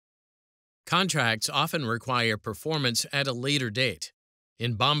Contracts often require performance at a later date.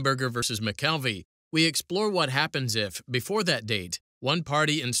 In Bomberger versus McKelvey, we explore what happens if, before that date, one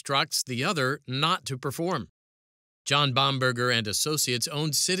party instructs the other not to perform. John Bomberger and Associates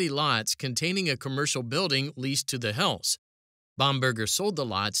owned city lots containing a commercial building leased to the Hills. Bomberger sold the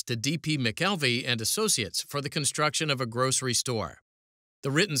lots to D.P. McKelvey and Associates for the construction of a grocery store.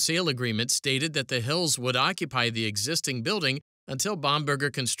 The written sale agreement stated that the Hills would occupy the existing building until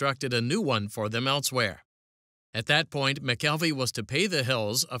Bomberger constructed a new one for them elsewhere. At that point, McKelvey was to pay the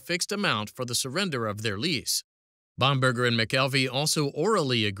Hills a fixed amount for the surrender of their lease. Bomberger and McKelvey also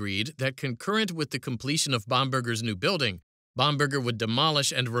orally agreed that concurrent with the completion of Bomberger's new building, Bomberger would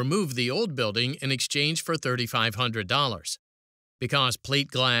demolish and remove the old building in exchange for $3,500. Because plate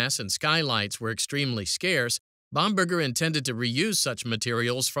glass and skylights were extremely scarce, Bomberger intended to reuse such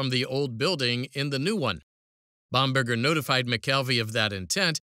materials from the old building in the new one. Bomberger notified McKelvey of that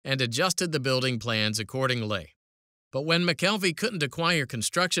intent and adjusted the building plans accordingly. But when McKelvey couldn't acquire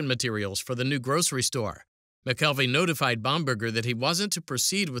construction materials for the new grocery store, McKelvey notified Bomberger that he wasn't to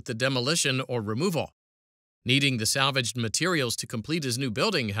proceed with the demolition or removal. Needing the salvaged materials to complete his new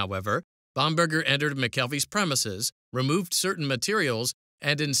building, however, Bomberger entered McKelvey's premises, removed certain materials,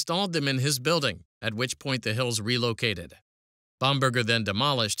 and installed them in his building, at which point the Hills relocated. Bomberger then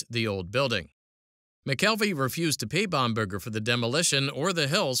demolished the old building. McKelvey refused to pay Bomberger for the demolition or the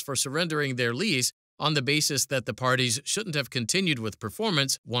Hills for surrendering their lease on the basis that the parties shouldn't have continued with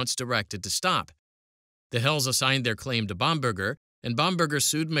performance once directed to stop. The Hills assigned their claim to Bomberger, and Bomberger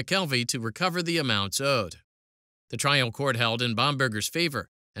sued McKelvey to recover the amounts owed. The trial court held in Bomberger's favor,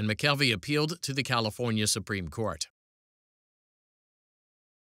 and McKelvey appealed to the California Supreme Court.